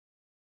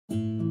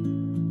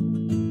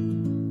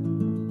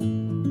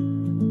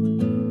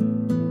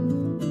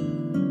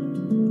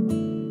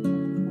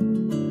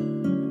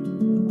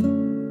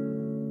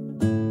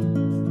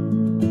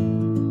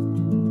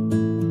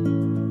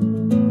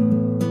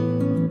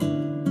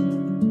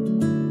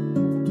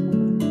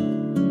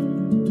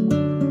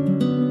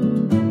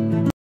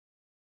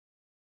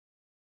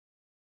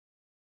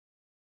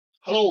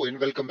Hello and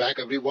welcome back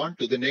everyone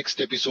to the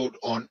next episode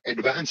on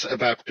Advanced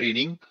Abap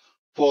training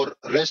for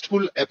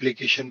RESTful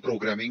application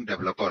programming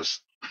developers.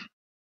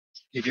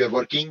 If you are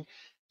working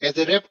as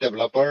a rep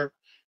developer,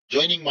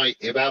 joining my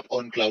Abap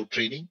on cloud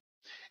training,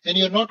 and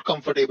you're not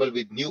comfortable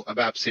with new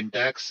Abap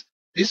syntax,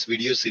 this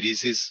video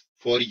series is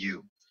for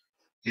you.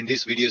 In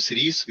this video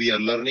series, we are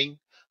learning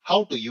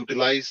how to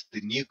utilize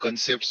the new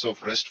concepts of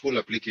RESTful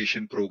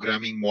application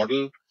programming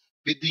model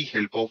with the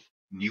help of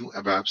new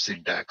Abap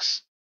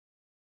syntax.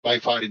 By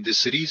far in this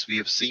series, we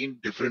have seen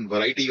different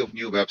variety of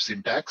new web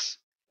syntax.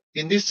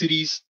 In this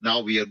series,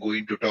 now we are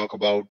going to talk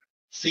about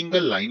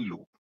single line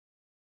loop.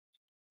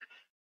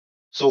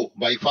 So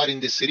by far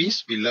in this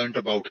series, we learned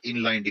about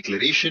inline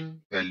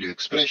declaration, value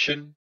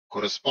expression,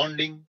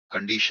 corresponding,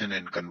 condition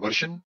and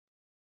conversion,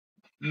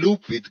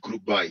 loop with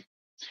group by,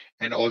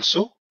 and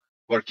also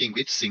working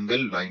with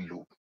single line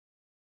loop.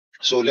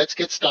 So let's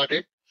get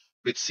started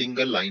with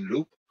single line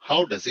loop.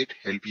 How does it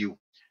help you?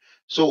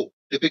 So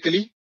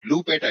typically,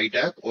 loop at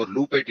itab or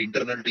loop at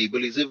internal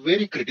table is a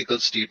very critical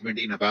statement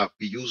in Abap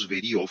we use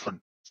very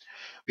often.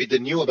 With the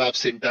new Abap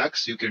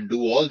syntax, you can do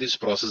all this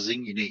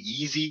processing in a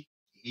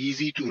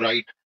easy to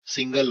write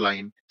single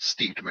line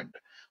statement.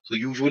 So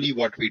usually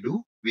what we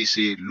do, we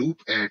say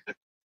loop at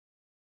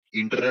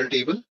internal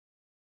table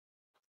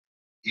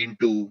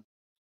into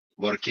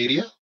work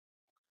area.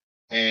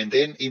 And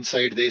then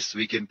inside this,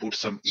 we can put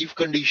some if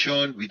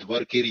condition with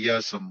work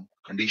area, some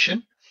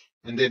condition.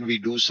 And then we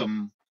do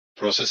some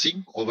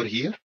processing over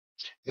here.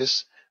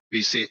 Yes,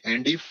 we say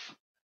end if,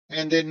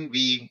 and then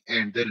we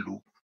end the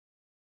loop.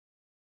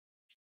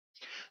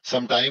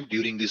 Sometime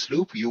during this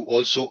loop, you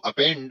also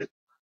append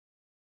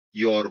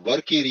your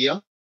work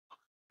area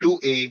to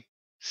a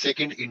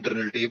second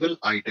internal table,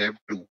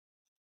 itab2.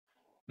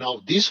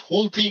 Now, this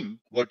whole thing,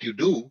 what you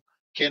do,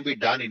 can be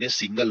done in a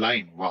single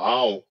line.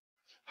 Wow!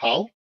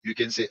 How? You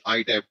can say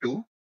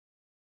itab2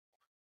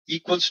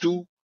 equals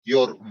to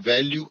your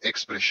value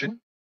expression.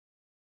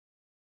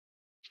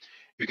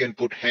 You can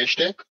put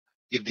hashtag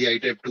if the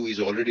itab2 is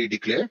already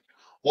declared,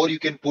 or you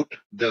can put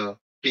the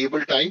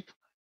table type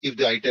if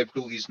the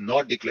itab2 is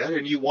not declared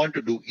and you want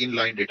to do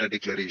inline data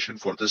declaration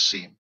for the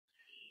same.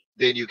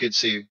 Then you can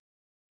say,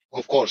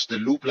 of course, the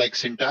loop like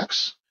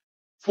syntax.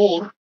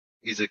 For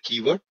is a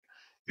keyword.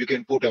 You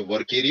can put a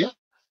work area.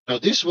 Now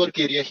this work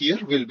area here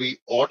will be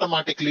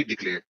automatically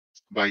declared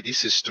by the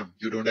system.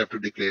 You don't have to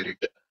declare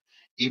it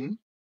in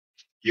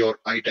your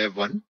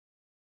itab1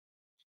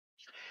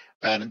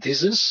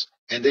 parenthesis,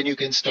 and then you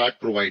can start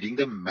providing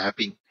the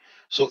mapping.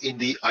 So in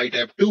the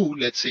itab2,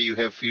 let's say you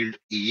have field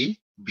A,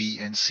 B,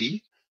 and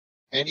C,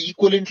 and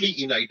equivalently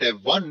in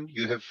itab1,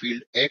 you have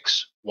field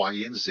X, Y,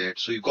 and Z.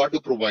 So you got to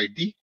provide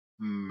the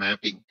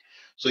mapping.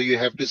 So you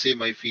have to say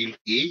my field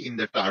A in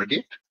the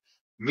target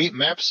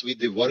maps with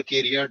the work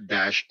area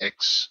dash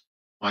X.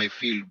 My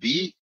field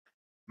B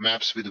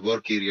maps with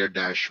work area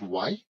dash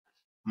Y.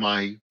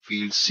 My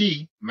field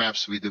C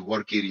maps with the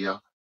work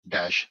area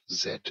dash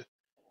Z.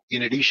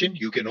 In addition,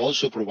 you can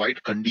also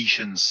provide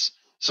conditions.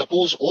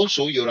 Suppose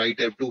also your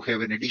itab2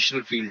 have an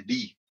additional field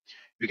D.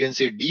 You can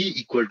say D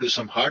equal to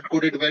some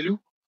hard-coded value,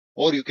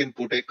 or you can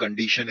put a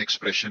condition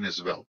expression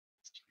as well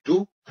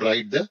to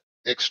write the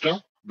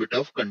extra bit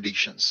of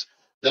conditions.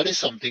 That is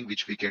something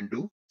which we can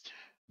do.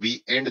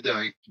 We end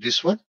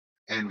this one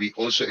and we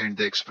also end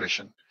the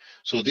expression.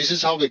 So this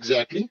is how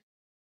exactly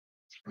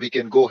we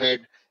can go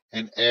ahead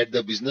and add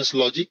the business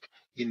logic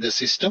in the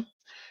system,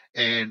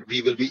 and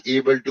we will be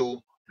able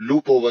to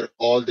loop over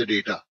all the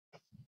data.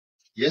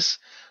 Yes,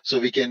 so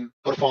we can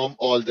perform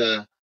all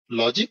the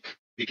logic,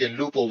 we can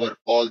loop over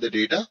all the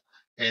data,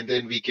 and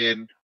then we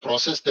can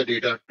process the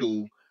data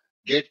to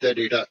get the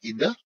data in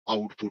the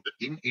output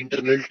in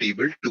internal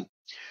table 2.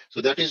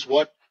 So that is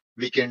what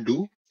we can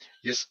do,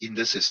 yes, in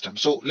the system.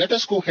 So let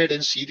us go ahead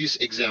and see this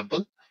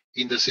example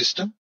in the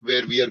system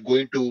where we are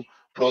going to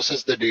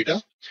process the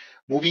data,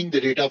 moving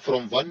the data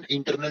from one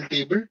internal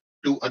table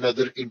to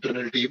another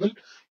internal table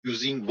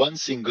using one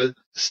single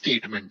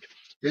statement.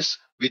 Yes,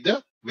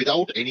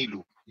 without any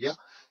loop. Yeah,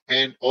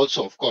 and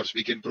also of course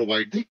we can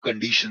provide the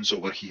conditions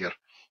over here.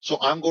 So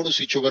I'm going to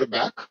switch over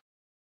back,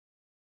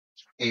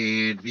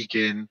 and we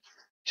can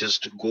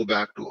just go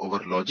back to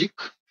our logic,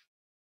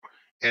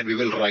 and we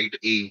will write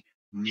a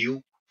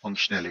new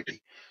functionality.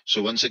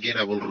 So once again,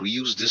 I will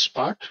reuse this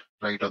part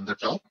right on the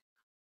top,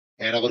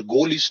 and our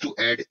goal is to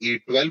add a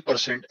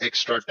 12%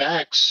 extra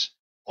tax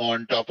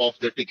on top of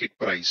the ticket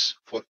price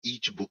for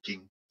each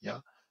booking. Yeah,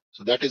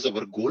 so that is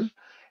our goal,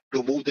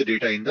 to move the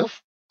data in the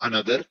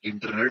another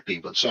internal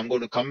table. So I'm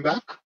going to come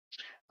back.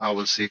 I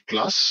will say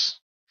class.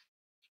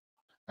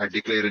 I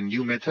declare a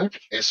new method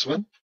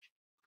S1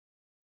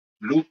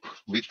 loop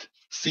with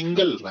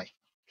single line.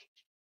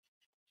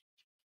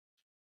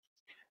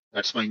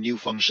 That's my new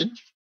function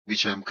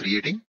which I'm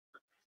creating.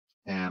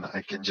 And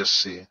I can just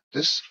say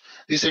this.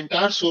 This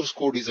entire source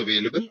code is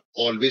available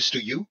always to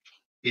you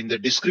in the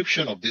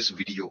description of this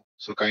video.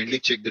 So kindly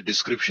check the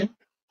description.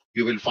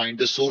 You will find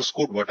the source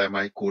code, what am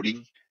I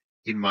coding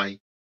in my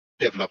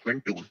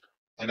development tool.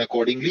 And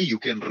accordingly, you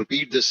can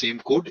repeat the same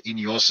code in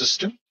your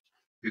system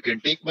You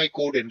can take my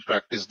code and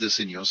practice this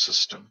in your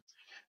system.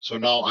 So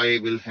now I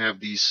will have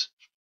these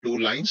two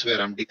lines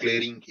where I'm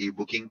declaring a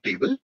booking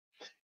table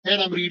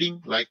and I'm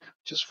reading like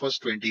just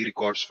first 20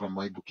 records from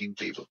my booking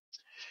table.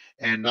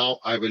 And now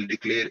I will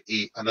declare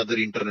another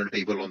internal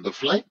table on the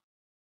fly.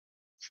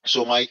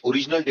 So my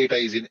original data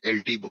is in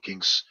LT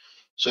bookings.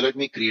 So let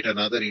me create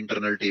another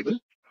internal table.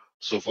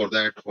 So for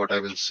that, what I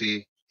will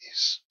say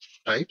is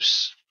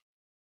types,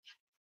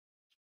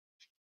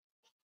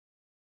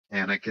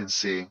 and I can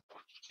say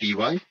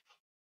TY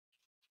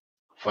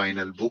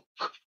final book,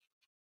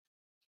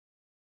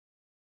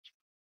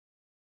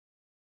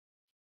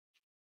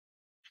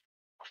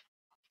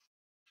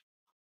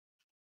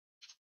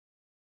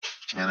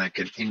 and I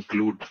can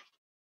include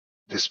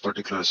this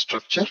particular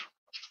structure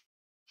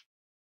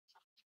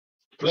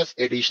plus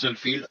additional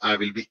field I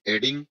will be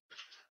adding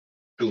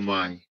to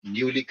my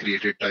newly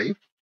created type,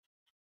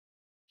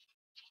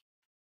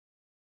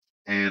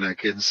 and I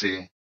can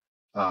say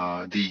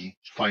the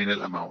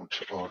final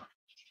amount or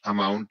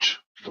amount,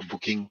 the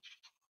booking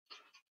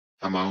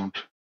amount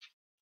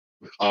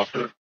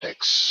after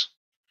tax.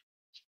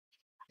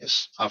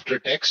 Yes, after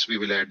tax, we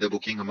will add the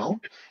booking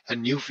amount, a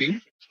new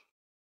field,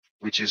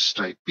 which is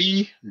type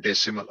P,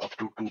 decimal up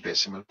to 2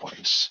 decimal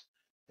points.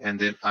 And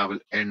then I will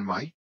end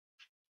my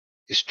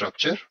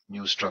structure,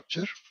 new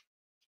structure.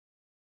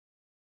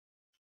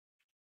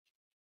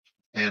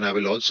 And I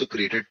will also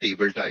create a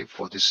table type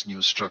for this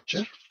new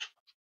structure,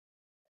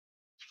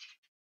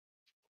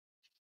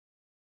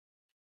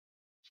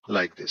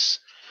 like this.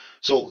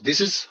 So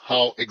this is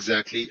how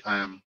exactly I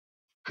am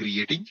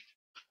creating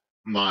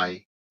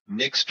my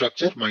next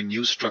structure, my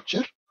new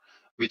structure,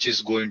 which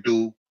is going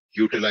to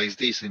utilize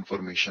this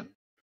information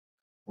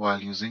while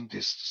using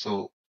this.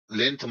 So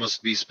length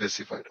must be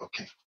specified.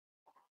 Okay.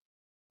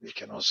 We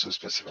can also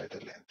specify the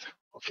length.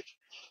 Okay.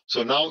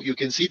 So now you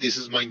can see this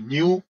is my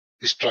new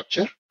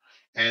structure,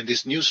 and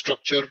this new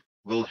structure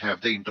will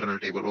have the internal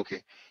table.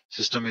 Okay.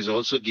 System is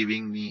also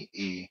giving me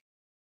a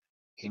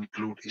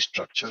include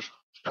structure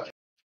type.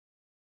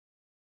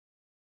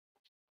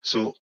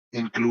 So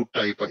include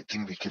type, I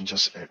think we can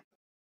just add.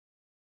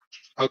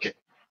 Okay.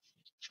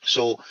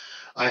 So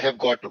I have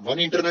got one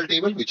internal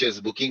table which is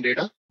booking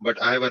data,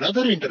 but I have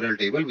another internal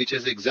table which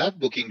is exact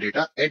booking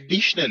data.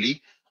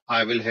 Additionally,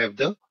 I will have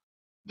the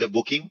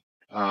booking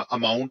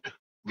amount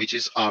which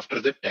is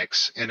after the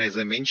tax. And as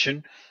I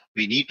mentioned,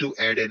 we need to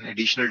add an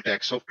additional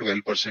tax of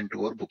 12%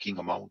 to our booking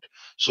amount.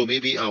 So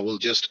maybe I will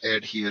just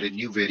add here a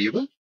new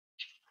variable,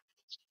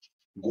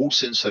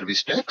 goods and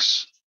service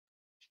tax,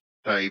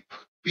 type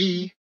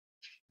P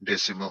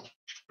decimal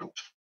 2.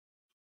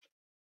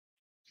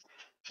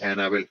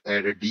 And I will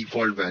add a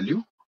default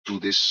value to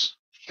this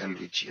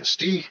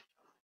LVGST,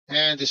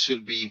 and this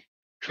will be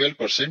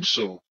 12%.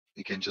 So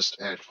we can just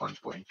add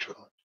 1.12.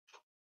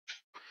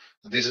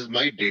 This is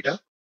my data,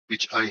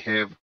 which I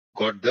have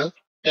got the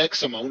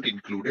tax amount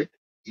included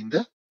in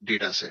the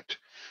data set.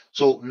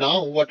 So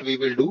now what we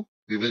will do,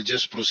 we will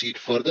just proceed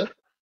further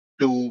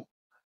to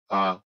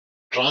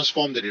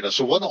transform the data.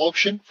 So one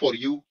option for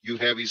you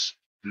have is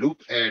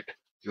loop at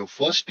your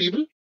first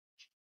table,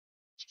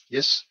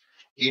 yes,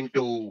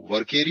 into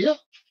work area,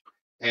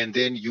 and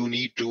then you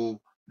need to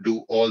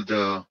do all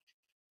the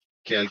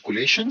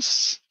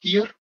calculations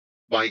here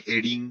by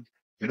adding,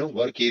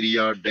 work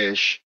area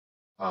dash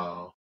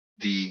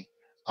the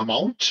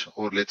amount,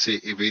 or let's say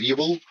a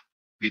variable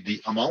with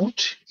the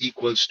amount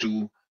equals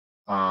to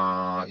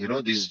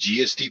this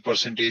GST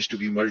percentage to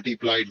be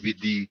multiplied with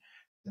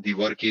the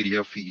work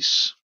area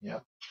fees,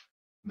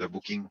 the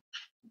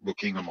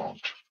booking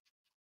amount.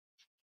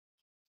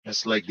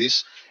 Just like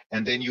this,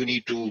 and then you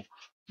need to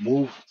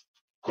move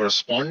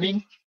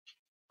corresponding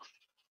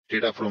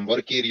data from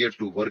work area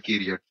to work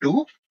area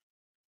 2,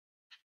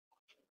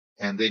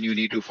 and then you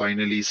need to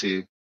finally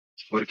say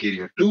work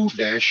area 2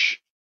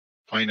 dash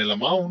final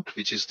amount,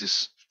 which is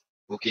this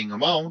booking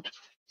amount,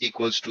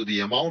 equals to the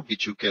amount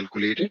which you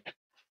calculated,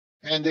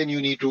 and then you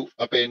need to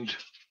append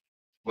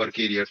work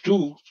area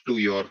 2 to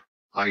your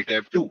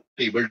itab 2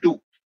 table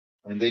 2,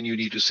 and then you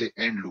need to say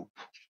end loop.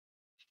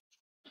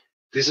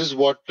 This is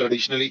what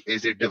traditionally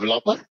as a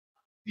developer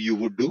you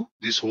would do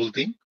this whole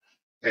thing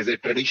as a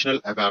traditional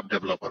Abap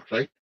developer,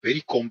 right?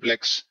 Very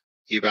complex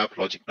Abap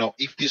logic. Now,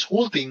 if this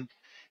whole thing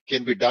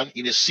can be done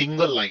in a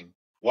single line,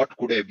 what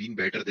could have been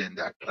better than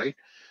that, right?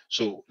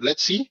 So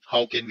let's see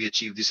how can we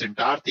achieve this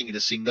entire thing in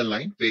a single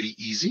line. Very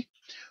easy.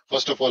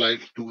 First of all, I'll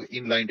do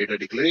inline data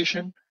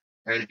declaration,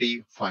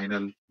 LT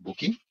final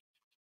booking.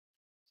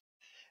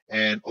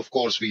 And of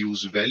course, we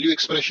use value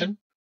expression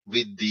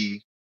with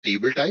the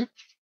table type.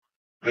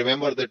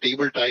 Remember, the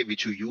table type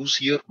which you use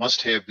here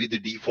must have with the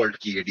default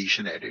key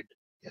addition added.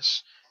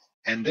 Yes.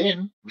 And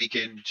then we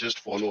can just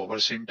follow our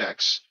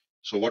syntax.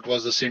 So what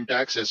was the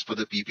syntax as per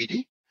the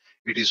PPT?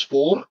 It is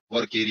for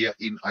work area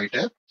in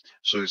itab.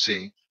 So you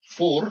say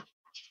for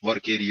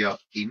work area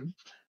in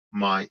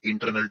my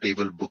internal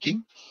table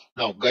booking.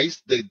 Now,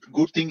 guys, the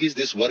good thing is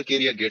this work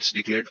area gets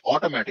declared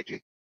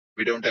automatically.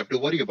 We don't have to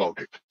worry about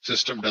it.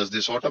 System does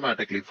this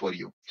automatically for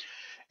you.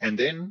 And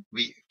then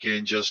we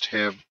can just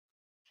have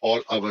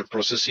all our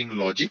processing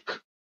logic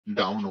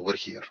down over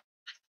here.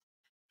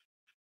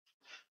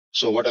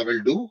 So what I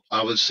will do,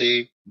 I will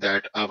say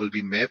that I will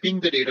be mapping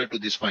the data to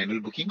this final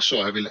booking. So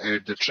I will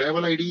add the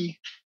travel ID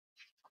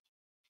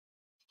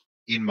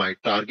in my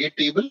target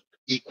table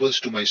equals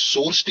to my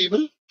source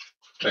table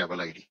travel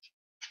ID.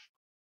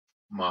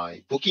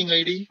 My booking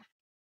ID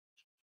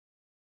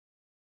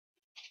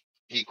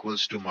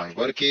equals to my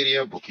work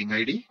area booking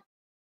ID.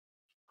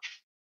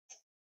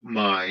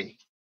 My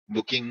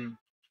booking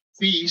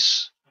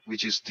piece,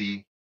 which is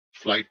the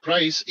flight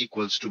price,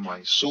 equals to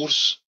my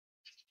source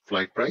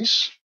flight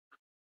price.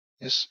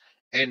 Yes.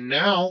 And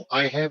now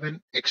I have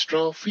an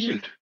extra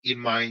field in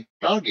my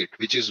target,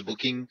 which is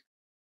booking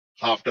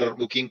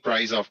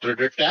price after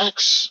the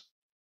tax,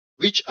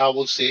 which I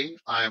will say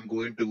I am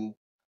going to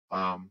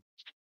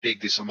take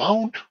this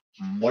amount,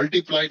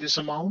 multiply this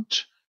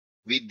amount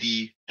with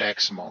the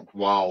tax amount.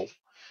 Wow,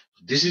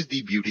 this is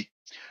the beauty.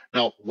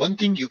 Now, one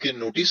thing you can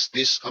notice,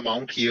 this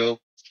amount here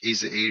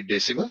is a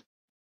decimal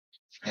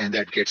and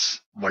that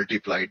gets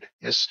multiplied.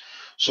 Yes.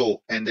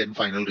 So, and then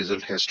final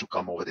result has to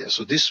come over there.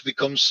 So this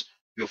becomes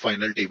your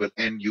final table,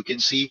 and you can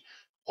see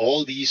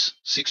all these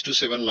 6 to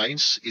 7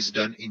 lines is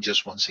done in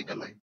just one single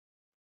line.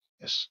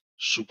 Yes,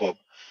 superb.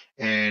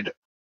 And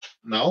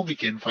now we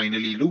can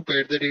finally loop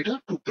add the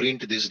data to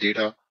print this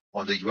data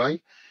on the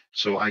UI.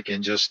 So I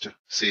can just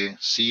say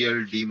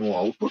CL demo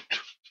output,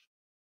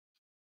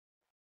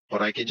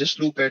 or I can just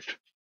loop at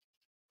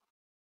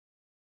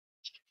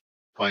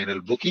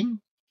final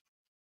booking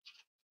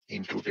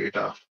into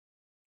data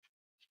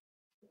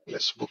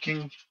less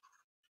booking,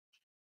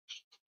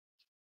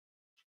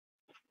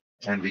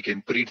 and we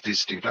can print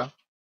this data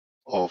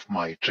of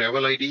my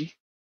travel ID,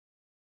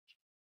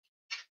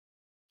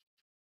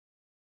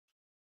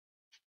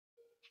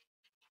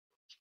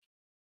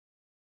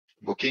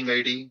 booking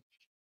ID,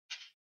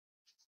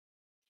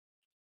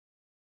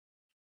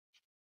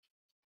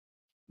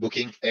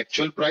 booking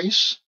actual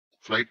price,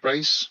 flight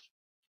price,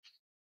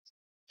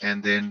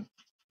 and then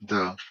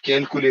the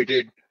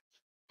calculated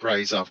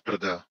price after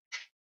the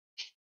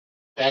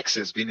tax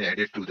has been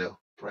added to the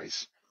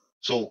price.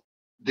 So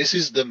this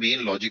is the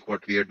main logic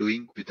what we are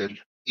doing with an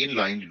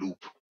inline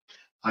loop.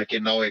 I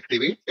can now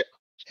activate,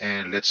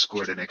 and let's go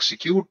ahead and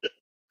execute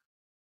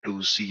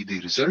to see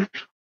the result.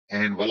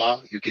 And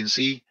voila, you can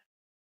see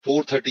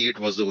 438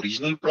 was the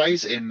original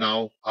price, and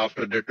now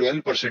after the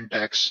 12%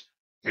 tax,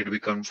 it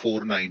become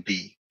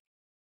 490.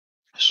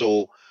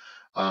 So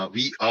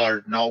we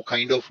are now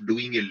kind of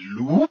doing a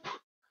loop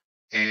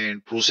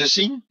and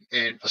processing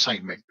and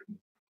assignment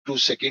to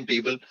second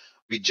table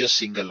with just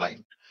single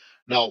line.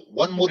 Now,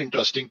 one more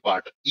interesting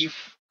part,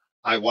 if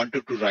I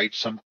wanted to write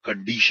some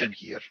condition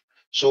here.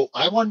 So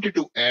I wanted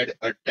to add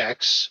a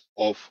tax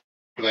of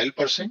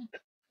 12%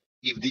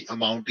 if the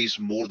amount is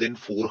more than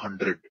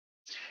 400.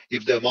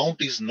 If the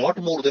amount is not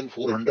more than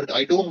 400,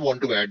 I don't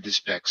want to add this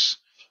tax.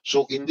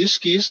 So in this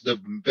case, the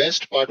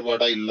best part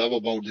what I love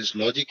about this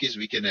logic is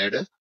we can add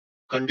a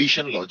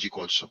condition logic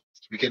also.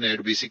 We can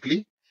add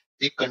basically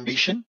a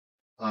condition.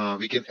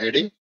 We can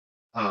add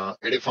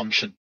a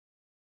function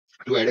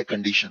to add a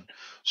condition.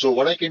 So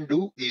what I can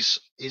do is,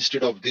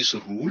 instead of this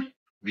rule,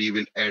 we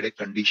will add a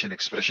condition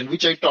expression,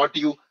 which I taught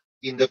you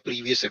in the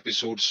previous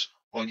episodes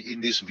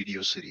in this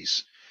video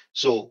series.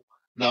 So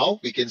now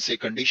we can say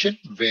condition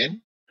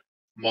when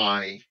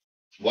my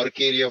work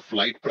area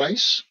flight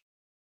price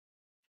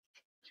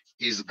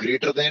is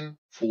greater than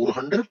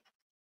 400.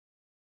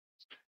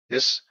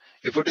 Yes,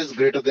 if it is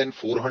greater than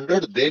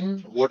 400, then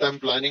what I'm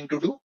planning to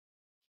do,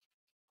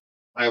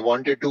 I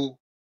wanted to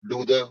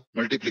do the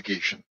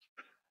multiplication.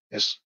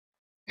 Yes,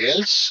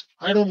 else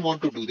I don't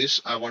want to do this.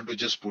 I want to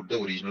just put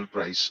the original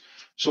price.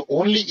 So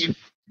only if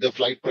the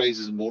flight price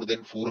is more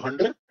than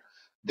 400,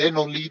 then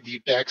only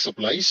the tax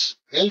applies,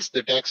 else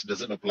the tax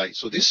doesn't apply.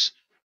 So this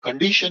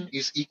condition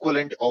is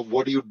equivalent of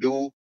what you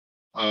do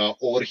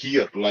over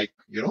here, like,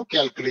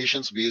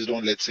 calculations based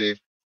on, let's say,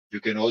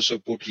 you can also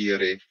put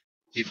here a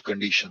if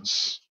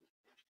conditions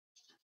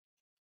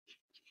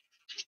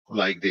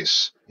like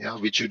this,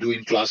 which you do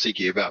in classic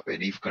Abap,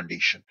 an if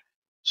condition.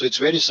 So it's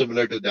very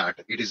similar to that.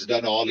 It is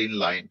done all in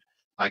line.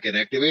 I can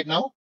activate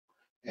now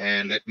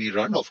and let me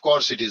run. Of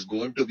course, it is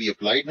going to be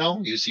applied now.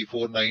 You see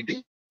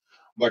 490,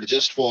 but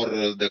just for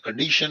the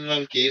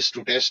conditional case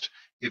to test,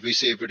 if we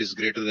say if it is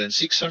greater than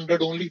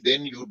 600 only,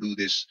 then you do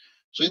this.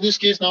 So in this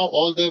case now,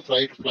 all the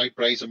flight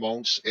price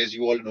amounts, as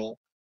you all know,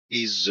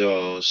 is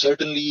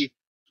certainly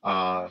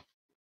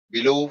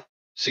below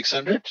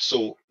 600.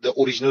 So the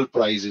original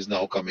price is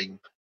now coming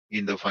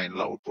in the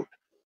final output.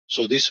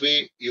 So this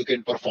way you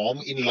can perform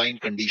inline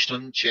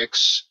condition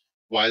checks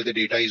while the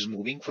data is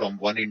moving from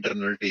one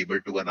internal table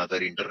to another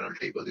internal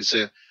table.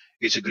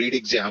 It's a great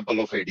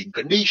example of adding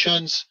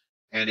conditions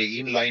and an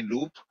inline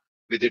loop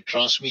with it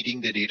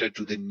transmitting the data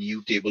to the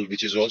new table,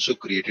 which is also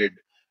created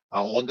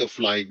on the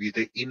fly with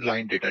the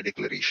inline data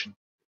declaration.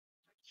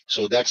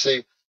 So that's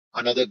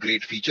another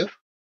great feature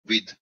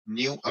with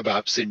new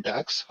Abap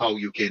syntax, how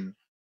you can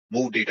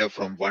move data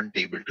from one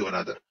table to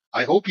another.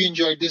 I hope you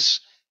enjoyed this.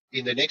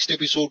 In the next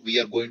episode,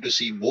 we are going to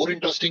see more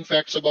interesting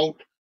facts about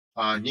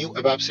new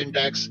Abap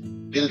syntax.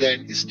 Till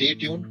then, stay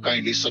tuned.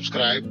 Kindly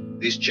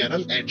subscribe this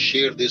channel and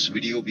share this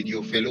video with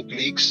your fellow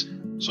colleagues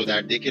so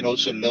that they can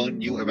also learn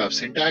new Abap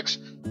syntax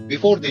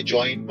before they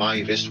join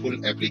my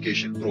RESTful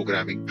application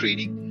programming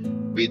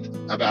training with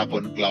Abap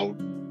on Cloud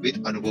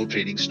with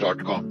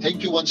AnubhavTrainings.com.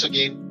 Thank you once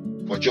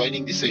again for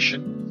joining the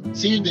session.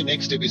 See you in the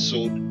next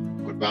episode.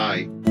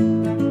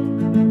 Goodbye.